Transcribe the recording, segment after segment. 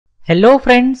Hello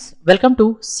friends, welcome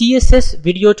to CSS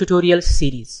video tutorial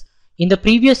series. In the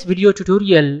previous video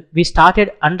tutorial, we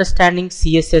started understanding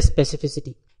CSS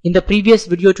specificity. In the previous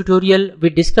video tutorial, we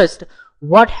discussed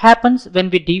what happens when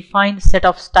we define set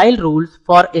of style rules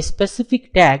for a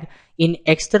specific tag in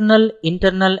external,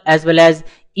 internal as well as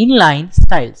inline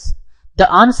styles.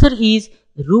 The answer is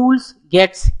rules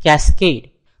gets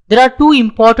cascade. There are two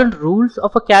important rules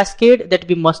of a cascade that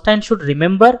we must and should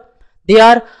remember. They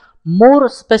are more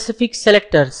specific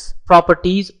selectors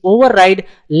properties override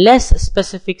less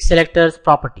specific selectors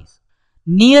properties.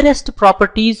 Nearest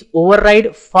properties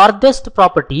override farthest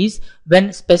properties when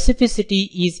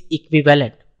specificity is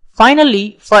equivalent.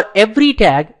 Finally, for every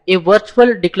tag, a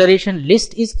virtual declaration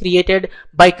list is created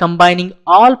by combining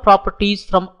all properties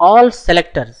from all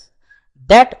selectors.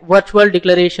 That virtual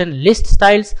declaration list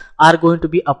styles are going to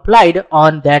be applied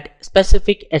on that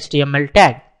specific HTML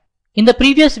tag. In the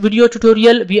previous video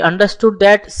tutorial, we understood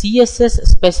that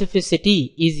CSS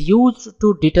specificity is used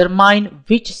to determine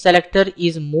which selector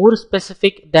is more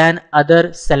specific than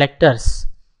other selectors,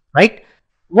 right?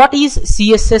 What is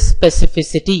CSS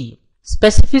specificity?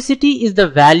 Specificity is the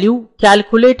value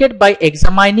calculated by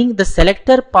examining the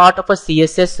selector part of a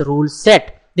CSS rule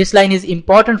set. This line is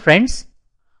important, friends.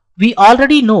 We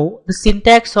already know the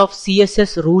syntax of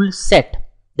CSS rule set.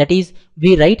 That is,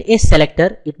 we write a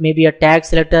selector. It may be a tag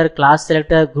selector, class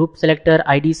selector, group selector,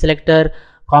 ID selector,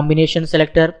 combination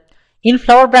selector. In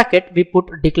flower bracket, we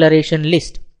put declaration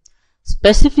list.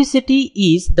 Specificity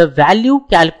is the value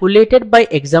calculated by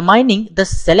examining the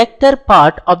selector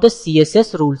part of the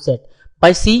CSS rule set.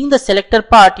 By seeing the selector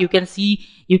part, you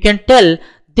can tell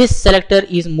this selector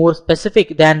is more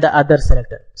specific than the other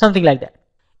selector. Something like that.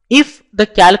 If the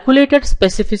calculated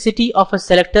specificity of a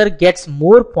selector gets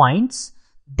more points,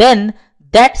 then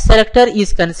that selector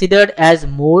is considered as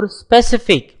more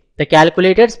specific. The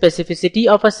calculated specificity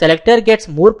of a selector gets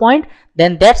more point,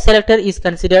 then that selector is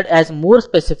considered as more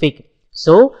specific.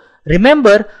 So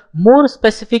remember, more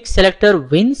specific selector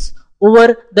wins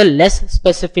over the less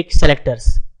specific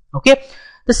selectors. Okay,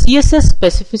 the CSS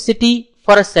specificity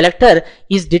for a selector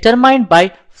is determined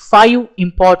by 5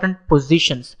 important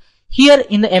positions. Here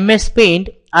in the MS Paint,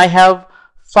 I have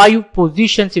 5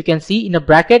 positions. You can see in a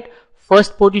bracket: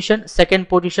 first position, second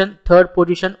position, third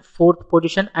position, fourth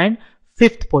position and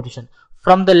fifth position.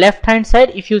 From the left hand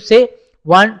side, if you say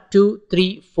 1, 2,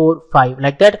 3, 4, 5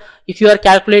 like that. If you are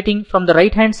calculating from the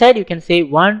right hand side, you can say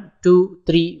 1, 2,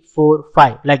 3, 4,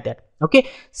 5 like that. Okay,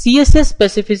 CSS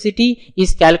specificity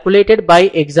is calculated by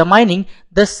examining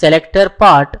the selector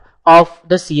part of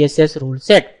the CSS rule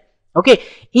set. Okay,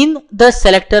 in the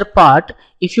selector part,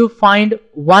 if you find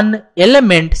one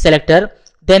element selector,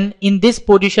 then in this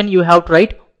position you have to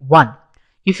write 1.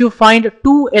 If you find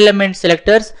 2 element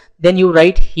selectors, then you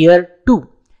write here 2.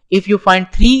 If you find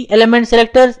 3 element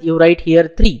selectors, you write here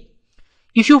 3.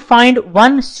 If you find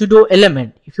one pseudo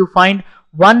element,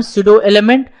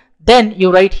 then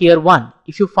you write here 1.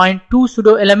 If you find 2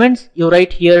 pseudo elements, you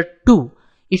write here 2.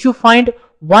 If you find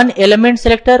one element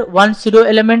selector, one pseudo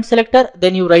element selector,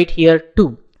 then you write here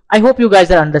 2. I hope you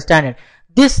guys are understanding.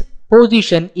 This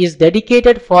position is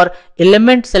dedicated for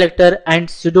element selector and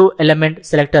pseudo element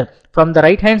selector. From the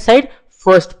right hand side,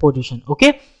 first position.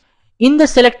 Okay, in the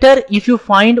selector, if you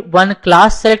find one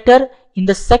class selector, in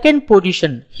the second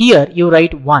position here you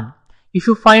write 1. If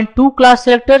you find 2 class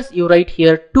selectors, you write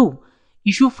here 2.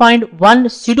 If you find one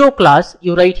pseudo class,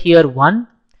 you write here 1.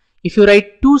 If you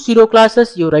write 2 pseudo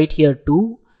classes, you write here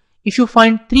 2. If you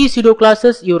find 3 pseudo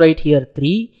classes, you write here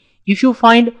 3. If you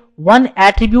find one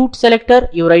attribute selector,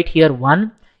 you write here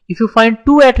 1. If you find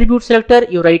 2 attribute selector,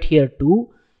 you write here 2.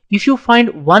 If you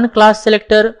find one class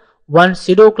selector, one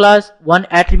pseudo class, one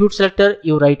attribute selector,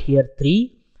 you write here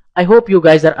 3. I hope you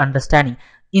guys are understanding.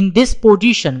 In this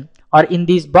position or in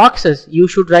these boxes, you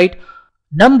should write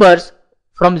numbers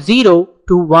from 0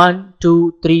 to 1,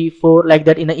 2, 3, 4 like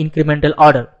that in an incremental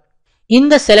order. In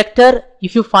the selector,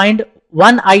 if you find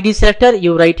one ID selector,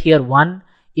 you write here 1.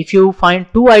 If you find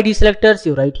 2 ID selectors,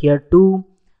 you write here 2.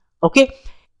 Okay.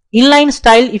 Inline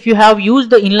style, if you have used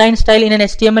the inline style in an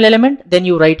HTML element, then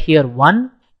you write here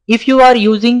 1. If you are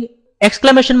using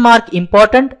exclamation mark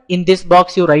important, in this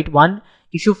box you write 1.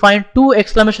 If you find 2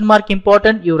 exclamation mark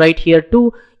important, you write here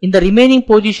 2. In the remaining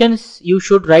positions, you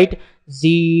should write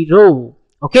 0.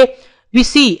 Okay. We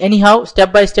see anyhow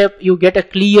step by step, you get a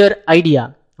clear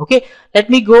idea. Okay. Let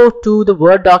me go to the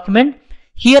Word document.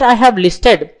 Here I have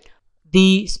listed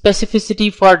the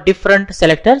specificity for different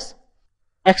selectors.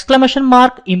 Exclamation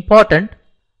mark important.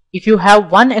 If you have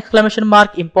one exclamation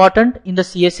mark important in the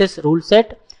CSS rule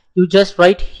set, you just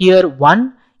write here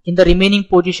 1. In the remaining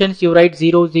positions, you write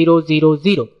 0, 0, 0,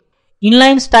 0.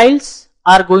 inline styles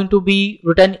are going to be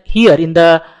written here in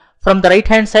the from the right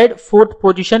hand side, fourth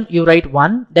position you write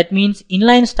 1. That means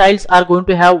inline styles are going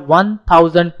to have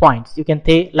 1000 points. You can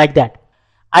say like that.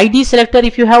 ID selector,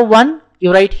 if you have 1,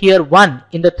 you write here 1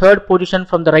 in the third position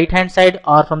from the right hand side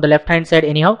or from the left hand side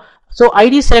anyhow. So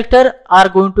ID selector are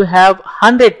going to have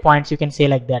 100 points, you can say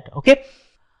like that. Okay.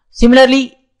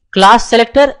 Similarly, class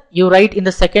selector, you write in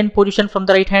the second position from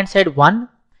the right hand side 1.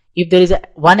 If there is a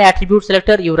one attribute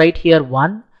selector, you write here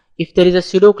 1. If there is a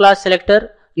pseudo class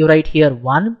selector, you write here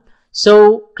 1.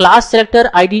 So class selector,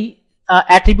 ID,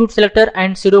 attribute selector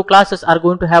and pseudo classes are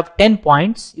going to have 10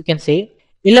 points, you can say.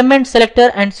 Element selector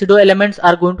and pseudo elements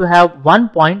are going to have 1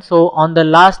 point. So on the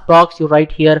last box you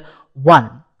write here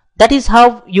 1. That is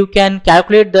how you can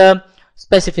calculate the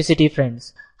specificity,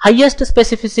 friends. Highest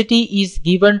specificity is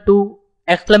given to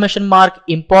exclamation mark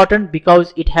important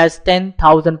because it has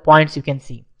 10,000 points, you can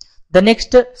see. The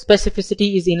next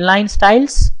specificity is inline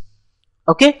styles.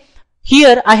 Okay.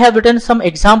 Here I have written some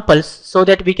examples so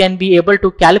that we can be able to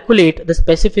calculate the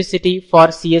specificity for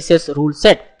CSS rule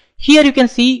set. Here you can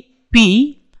see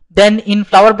P, then in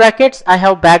flower brackets I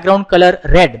have background color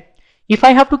red. If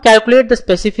I have to calculate the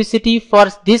specificity for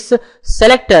this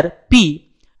selector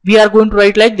P, we are going to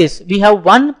write like this. We have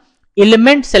one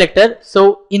element selector.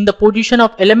 So in the position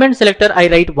of element selector I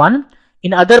write 1.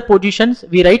 In other positions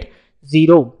we write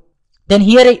 0. Then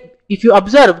here if you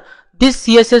observe this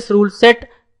CSS rule set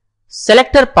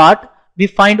selector part, we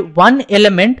find one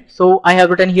element. So I have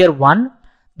written here 1.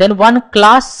 Then one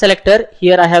class selector,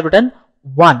 here I have written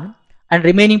 1. And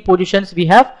remaining positions we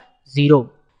have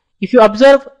 0. If you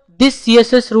observe this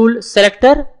CSS rule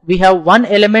selector, we have one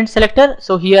element selector.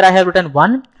 So here I have written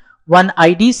 1. One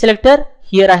ID selector,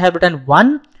 here I have written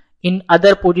 1. In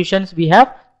other positions we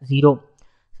have 0.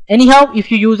 Anyhow, if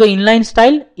you use the inline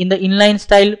style, in the inline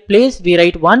style place we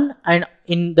write 1 and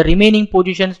in the remaining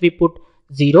positions we put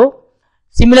 0.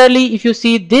 Similarly, if you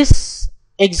see this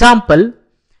example,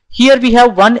 here we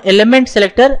have one element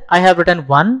selector, I have written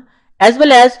 1, as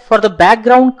well as for the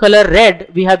background color red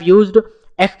we have used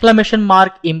exclamation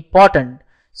mark important.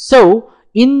 So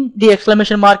in the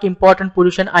exclamation mark important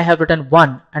position I have written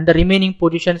 1 and the remaining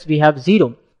positions we have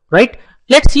 0, right?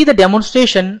 Let's see the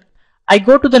demonstration. I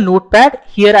go to the notepad.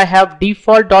 Here I have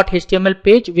default.html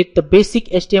page with the basic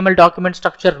HTML document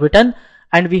structure written,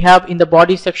 and we have in the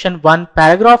body section one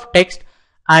paragraph text,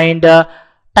 and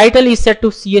title is set to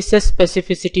CSS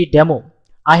Specificity Demo.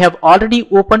 I have already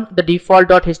opened the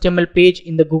default.html page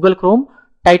in the Google Chrome.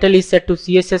 Title is set to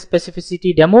CSS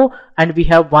Specificity Demo and we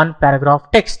have one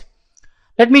paragraph text.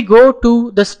 Let me go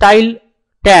to the style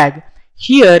tag.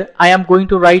 Here I am going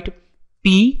to write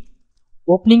P,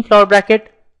 opening flower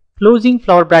bracket, closing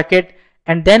flower bracket,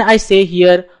 and then I say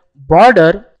here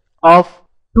border of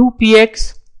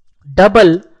 2px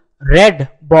double red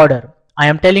border. I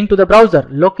am telling to the browser,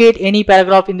 locate any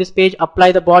paragraph in this page,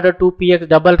 apply the border 2px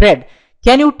double red.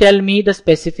 Can you tell me the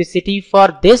specificity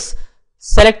for this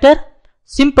selector?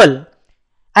 Simple.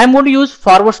 I am going to use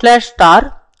forward slash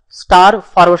star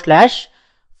forward slash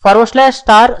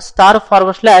star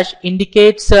forward slash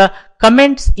indicates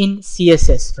comments in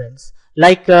CSS, friends.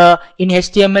 Like in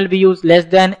HTML we use less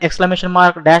than, exclamation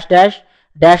mark, dash dash,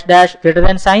 dash dash, greater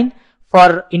than sign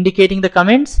for indicating the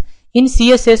comments. In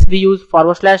CSS we use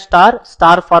forward slash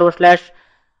star forward slash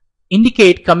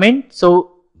indicate comment.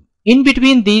 So in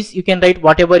between these you can write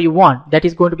whatever you want. That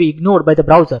is going to be ignored by the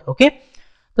browser. Okay.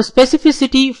 The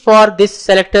specificity for this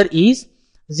selector is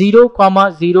 0,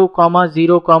 0, 0,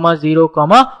 0, 0,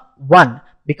 1,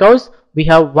 because we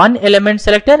have one element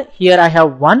selector. Here I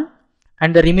have 1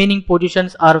 and the remaining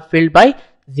positions are filled by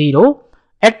 0.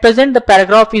 At present the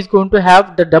paragraph is going to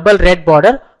have the double red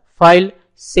border. File,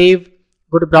 save,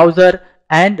 go to browser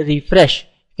and refresh.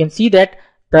 You can see that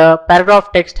the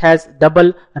paragraph text has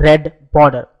double red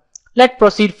border. Let's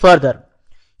proceed further.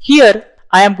 Here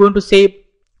I am going to say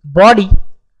body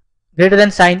greater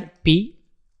than sign P.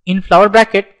 In flower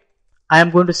bracket I am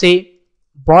going to say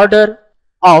border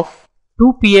of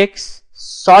 2px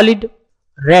solid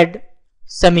red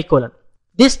semicolon.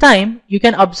 This time you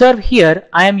can observe here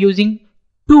I am using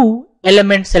two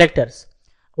element selectors.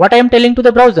 What I am telling to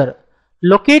the browser,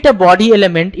 locate a body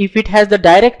element if it has the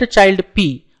direct child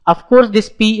P. Of course this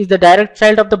P is the direct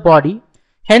child of the body,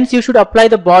 hence you should apply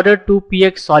the border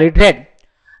 2px solid red.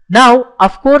 Now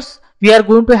of course we are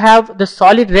going to have the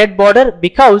solid red border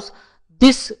because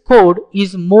this code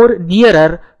is more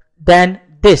nearer than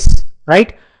this,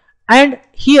 right? And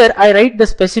here I write the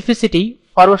specificity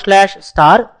forward slash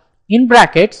star in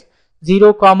brackets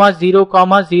 0, 0,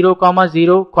 0,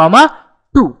 0,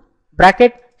 2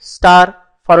 bracket star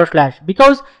forward slash,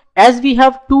 because as we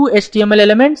have two HTML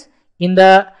elements, In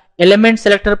the element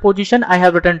selector position I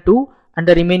have written 2 and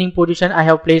the remaining position I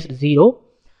have placed 0.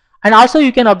 And also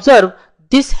you can observe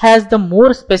this has the more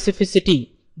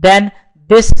specificity than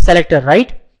this selector,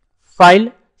 right?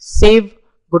 File, save,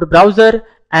 go to browser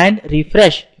and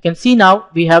refresh. You can see now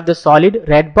we have the solid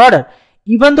red border.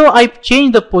 Even though I've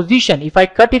changed the position, if I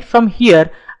cut it from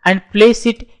here and place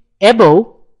it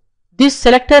above, this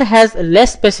selector has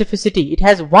less specificity. It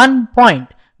has 1 point,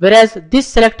 whereas this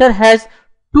selector has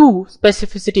 2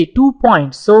 specificity, 2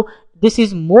 points. So this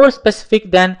is more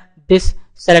specific than this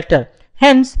selector.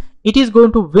 Hence, it is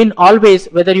going to win always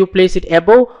whether you place it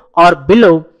above or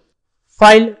below.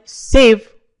 File, save,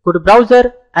 go to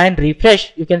browser and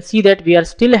refresh. You can see that we are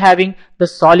still having the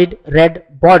solid red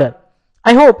border.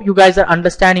 I hope you guys are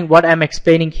understanding what I am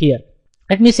explaining here.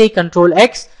 Let me say Ctrl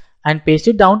X and paste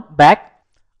it down back.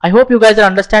 I hope you guys are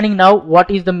understanding now what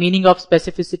is the meaning of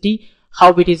specificity,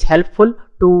 how it is helpful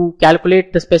to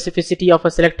calculate the specificity of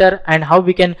a selector, and how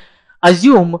we can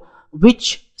assume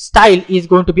which style is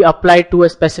going to be applied to a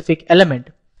specific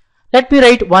element. Let me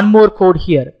write one more code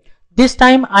here. This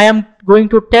time I am going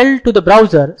to tell to the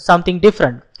browser something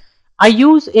different. I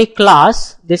use a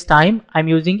class. This time I am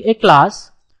using a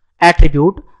class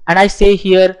attribute, and I say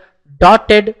here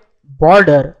dotted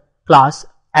border class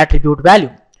attribute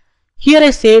value. Here I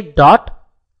say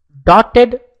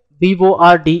dotted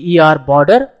border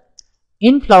border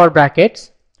in flower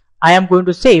brackets. I am going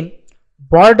to say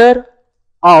border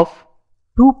of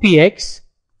 2px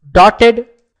dotted.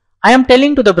 I am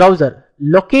telling to the browser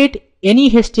locate any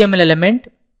HTML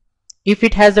element. If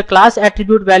it has a class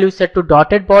attribute value set to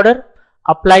dotted border,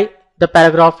 apply the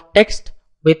paragraph text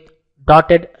with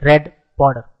dotted red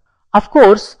border. Of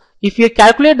course, if you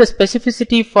calculate the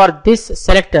specificity for this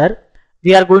selector,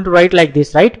 we are going to write like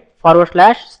this, right?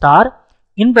 /*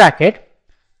 in bracket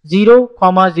 0,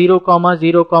 0, 0,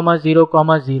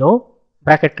 0, 0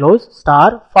 bracket close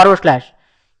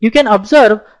 *. You can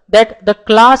observe that the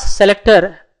class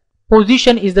selector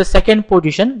position is the second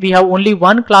position. We have only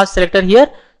one class selector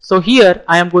here, so here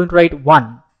I am going to write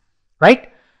 1,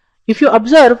 right? If you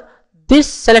observe, this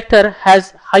selector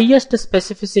has highest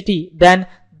specificity than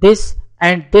this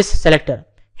and this selector,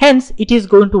 hence it is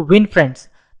going to win, friends.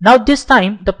 Now this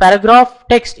time the paragraph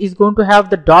text is going to have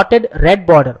the dotted red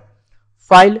border.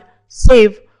 File,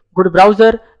 save, go to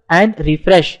browser and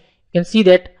refresh. You can see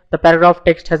that the paragraph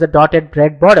text has a dotted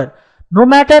red border. No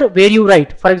matter where you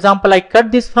write, for example, I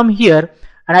cut this from here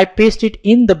and I paste it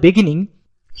in the beginning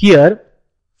here,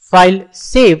 file,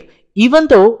 save. Even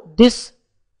though this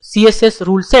CSS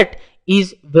rule set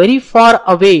is very far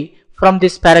away from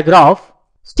this paragraph,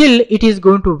 still it is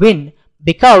going to win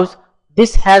because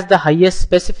this has the highest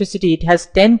specificity. It has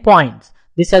 10 points.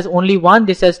 This has only 1,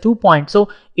 this has 2 points. So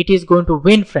it is going to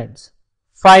win, friends.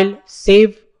 File,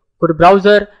 save, go to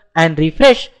browser and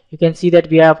refresh. You can see that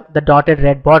we have the dotted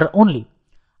red border only.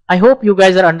 I hope you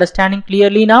guys are understanding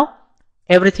clearly now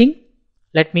everything.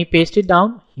 Let me paste it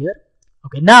down here.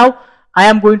 Okay, now I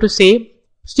am going to say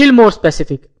still more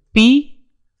specific. P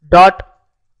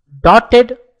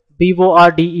dotted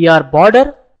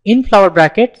border in flower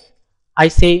brackets. I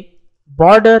say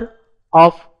border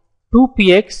of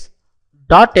 2px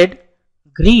dotted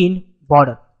green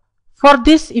border. For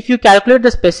this, if you calculate the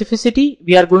specificity,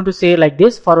 we are going to say like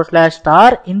this,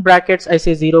 /* in brackets I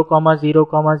say 0, 0, 0,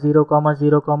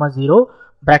 0, 0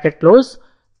 bracket close,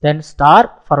 then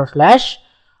 */.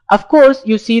 Of course,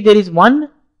 you see there is one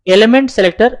element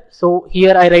selector, so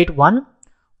here I write 1,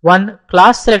 one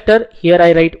class selector, here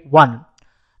I write 1.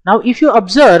 Now if you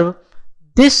observe,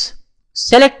 this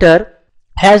selector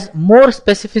has more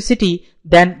specificity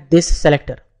than this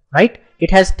selector, right? It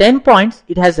has 10 points,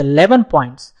 it has 11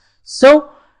 points. So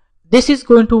this is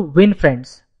going to win,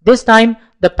 friends. This time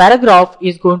the paragraph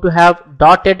is going to have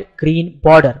dotted green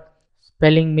border.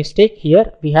 Spelling mistake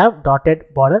here, we have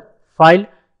dotted border. File,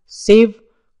 save,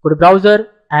 go to browser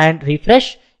and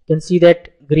refresh. You can see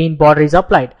that green border is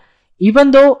applied.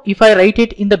 Even though if I write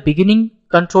it in the beginning,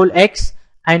 Ctrl X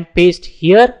and paste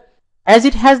here, as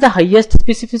it has the highest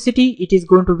specificity, it is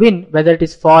going to win whether it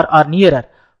is far or nearer.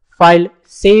 File,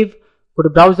 save, go to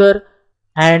browser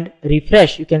and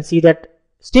refresh. You can see that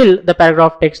still the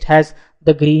paragraph text has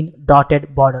the green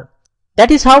dotted border.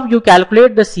 That is how you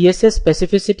calculate the CSS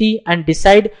specificity and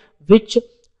decide which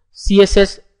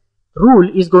CSS rule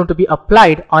is going to be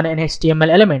applied on an HTML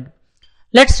element.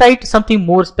 Let's write something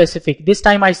more specific. This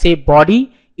time I say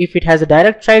body if it has a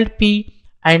direct child P,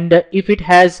 and if it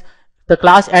has the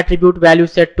class attribute value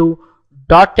set to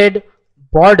dotted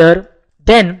border,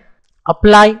 then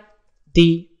apply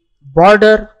the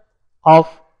border of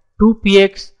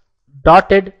 2px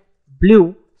dotted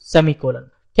blue semicolon.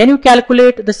 Can you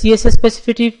calculate the CSS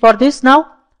specificity for this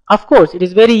now? Of course, it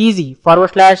is very easy.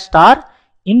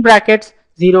 /* in brackets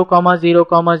 0, 0, 0,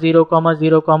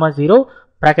 0, 0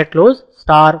 bracket close */.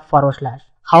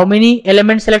 How many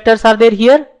element selectors are there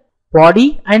here?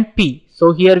 Body and P.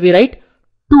 So here we write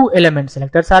 2 element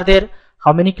selectors are there.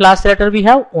 How many class selector we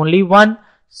have? Only 1.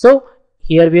 So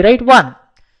here we write 1.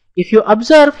 If you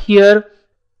observe here,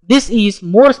 this is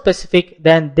more specific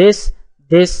than this,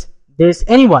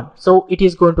 anyone. So it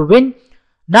is going to win.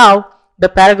 Now the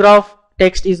paragraph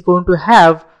text is going to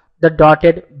have the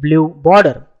dotted blue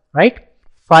border, right?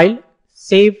 File,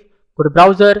 save, go to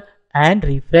browser and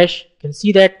refresh. You can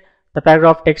see that the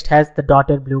paragraph text has the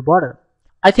dotted blue border.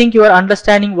 I think you are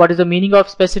understanding what is the meaning of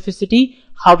specificity,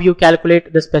 how you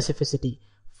calculate the specificity.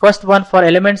 First one for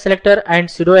element selector and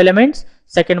pseudo elements.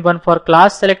 Second one for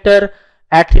class selector,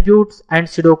 attributes and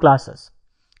pseudo classes.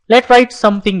 Let's write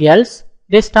something else.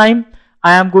 This time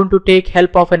I am going to take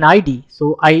help of an ID.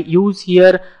 So I use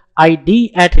here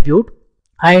ID attribute,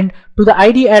 and to the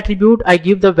ID attribute I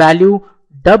give the value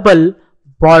double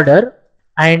border,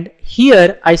 and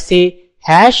here I say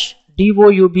hash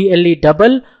double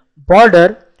double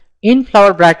border. In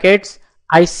flower brackets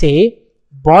I say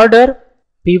border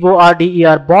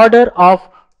border of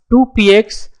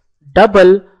 2px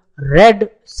double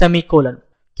red semicolon.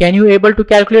 Can you able to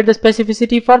calculate the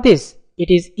specificity for this? It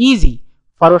is easy.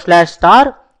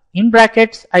 /* in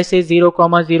brackets I say 0,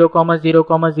 0, 0,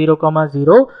 0,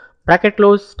 0 bracket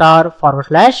close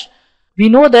 */. We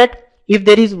know that if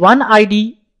there is one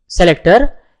ID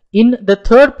selector, in the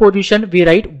third position we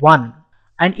write 1.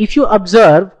 And if you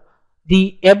observe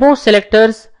the above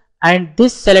selectors and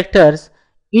this selectors,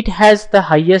 it has the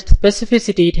highest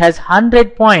specificity. It has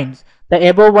 100 points. The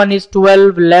above one is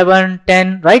 12, 11,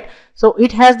 10, right? So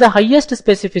it has the highest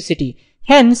specificity.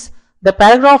 Hence, the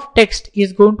paragraph text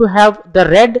is going to have the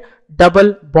red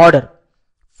double border.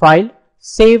 File,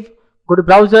 save, go to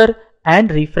browser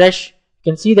and refresh.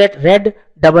 You can see that red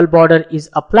double border is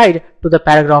applied to the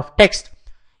paragraph text.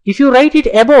 If you write it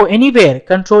above anywhere,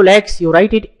 Control X, you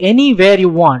write it anywhere you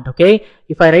want, okay?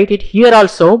 If I write it here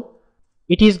also,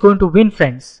 it is going to win,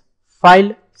 friends.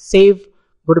 File, save,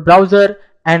 go to browser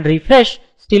and refresh.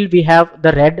 Still we have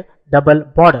the red double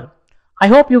border. I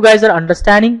hope you guys are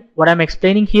understanding what I'm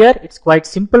explaining here. It's quite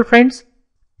simple, friends.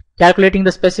 Calculating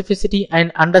the specificity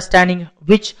and understanding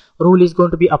which rule is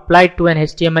going to be applied to an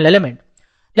HTML element.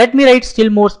 Let me write still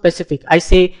more specific. I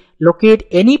say locate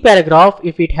any paragraph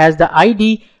if it has the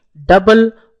ID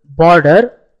double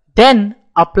border, then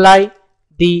apply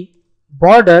the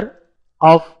border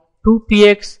of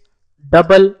 2px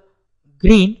double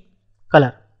green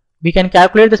color. We can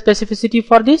calculate the specificity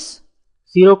for this.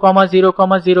 0, 0,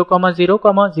 0, 0,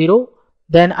 0, 0.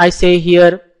 Then I say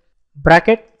here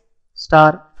bracket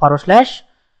 */.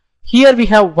 Here we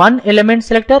have one element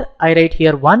selector. I write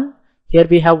here 1. Here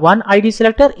we have one ID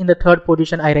selector. In the third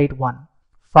position I write 1.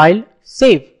 File,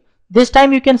 save. This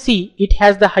time you can see it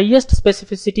has the highest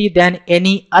specificity than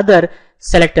any other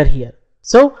selector here.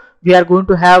 So we are going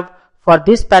to have for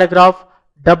this paragraph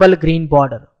double green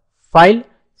border. File,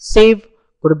 save,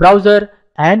 go to browser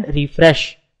and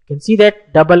refresh. You can see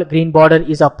that double green border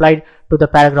is applied to the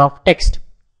paragraph text.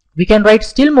 We can write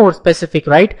still more specific,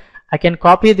 right? I can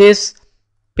copy this,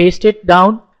 paste it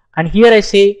down, and here I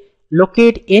say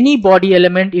locate any body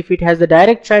element if it has the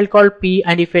direct child called P,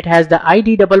 and if it has the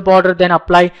ID double border, then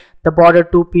apply the border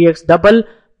to px double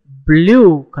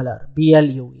blue color,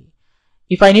 BLUE.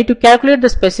 If I need to calculate the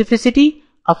specificity,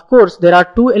 of course there are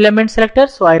two element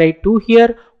selectors, so I write 2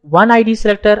 here, one ID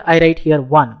selector, I write here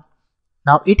 1.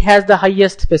 Now it has the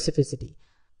highest specificity.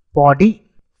 Body,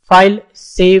 file,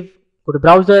 save, go to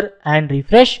browser and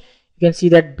refresh. You can see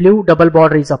that blue double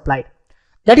border is applied.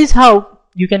 That is how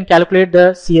you can calculate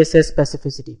the CSS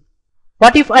specificity.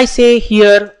 What if I say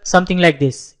here something like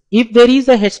this? If there is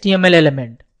a HTML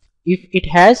element, if it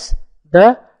has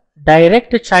the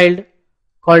direct child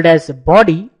called as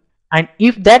body, and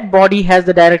if that body has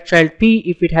the direct child P,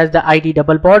 if it has the ID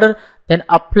double border, then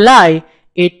apply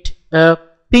it a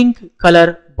pink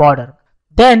color border.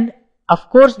 Then of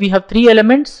course we have 3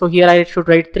 elements, so here I should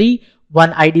write 3,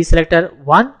 one ID selector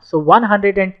 1, so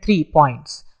 103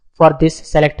 points for this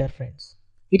selector, friends.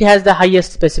 It has the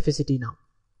highest specificity now.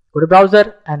 Go to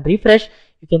browser and refresh.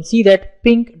 You can see that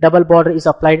pink double border is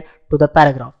applied to the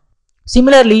paragraph.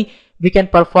 Similarly, we can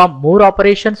perform more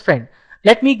operations, friend.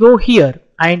 Let me go here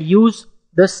and use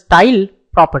the style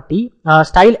property,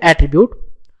 style attribute,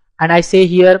 and I say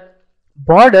here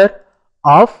border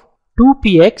of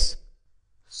 2px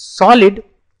solid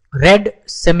red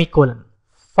semicolon.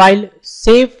 File,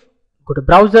 save, go to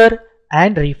browser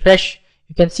and refresh.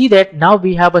 you can see that now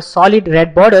we have a solid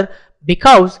red border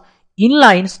because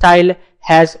inline style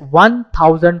has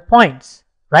 1000 points,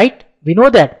 right? We know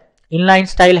that inline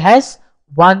style has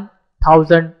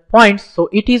 1000 points, so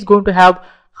it is going to have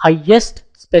highest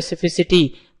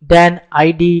specificity than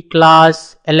ID,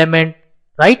 class, element,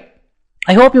 right?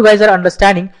 I hope you guys are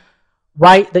understanding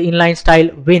why the inline style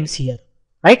wins here,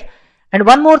 right? And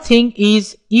one more thing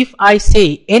is, if I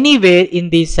say anywhere in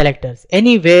these selectors,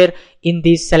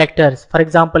 for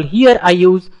example, here I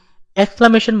use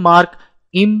exclamation mark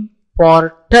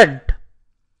important.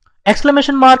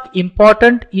 Exclamation mark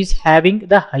important is having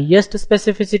the highest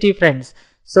specificity, friends.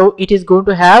 So it is going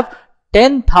to have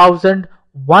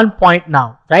 10,001 point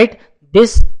now, right?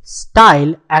 This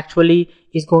style actually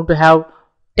is going to have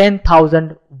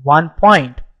 10,001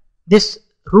 point. This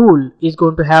rule is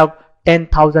going to have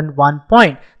 10,001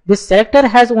 point. This selector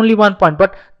has only 1 point,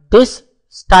 but this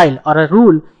style or a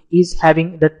rule is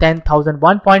having the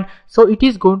 10,001 point, so it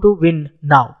is going to win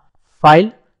now.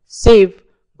 File, save,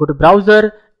 go to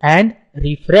browser and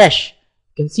refresh.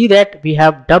 You can see that we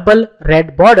have double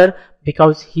red border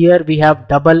because here we have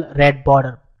double red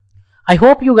border. I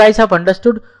hope you guys have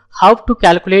understood how to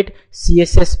calculate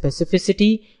CSS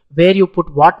specificity, where you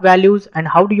put what values and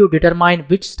how do you determine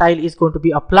which style is going to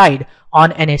be applied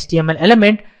on an HTML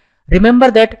element. Remember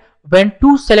that when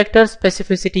two selector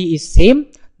specificity is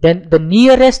same, then the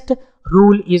nearest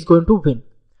rule is going to win.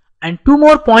 And two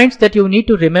more points that you need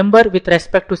to remember with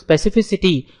respect to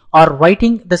specificity or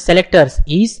writing the selectors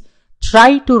is,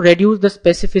 try to reduce the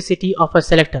specificity of a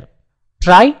selector.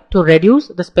 Try to reduce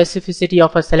the specificity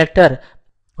of a selector.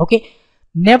 Okay,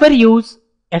 never use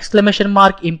exclamation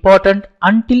mark important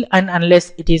until and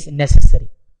unless it is necessary.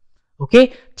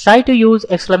 Okay, try to use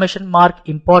exclamation mark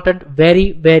important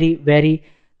very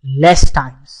less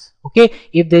times. Okay,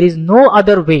 if there is no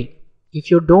other way, if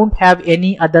you don't have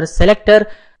any other selector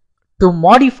to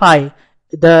modify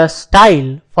the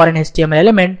style for an HTML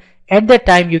element, at that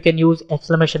time you can use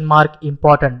exclamation mark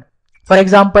important. For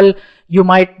example, you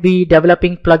might be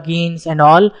developing plugins and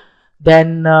all,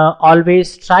 then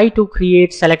always try to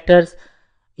create selectors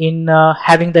in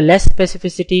having the less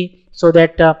specificity, so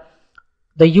that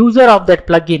the user of that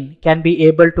plugin can be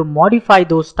able to modify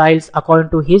those styles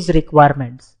according to his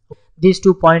requirements. These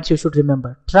 2 points you should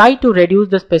remember. Try to reduce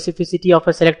the specificity of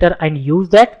a selector and use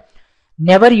that.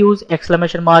 Never use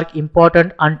exclamation mark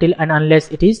important until and unless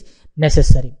it is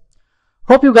necessary.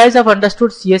 Hope you guys have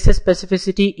understood CSS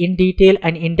specificity in detail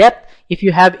and in depth. If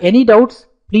you have any doubts,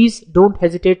 please don't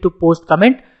hesitate to post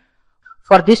comment.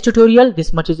 For this tutorial,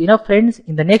 this much is enough, friends.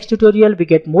 In the next tutorial, we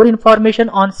get more information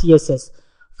on CSS.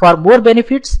 For more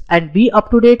benefits and be up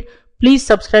to date, please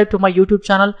subscribe to my YouTube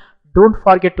channel. Don't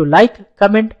forget to like,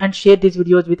 comment and share these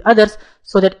videos with others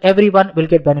so that everyone will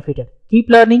get benefited. Keep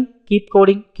learning, keep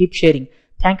coding, keep sharing.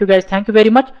 Thank you guys. Thank you very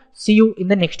much. See you in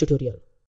the next tutorial.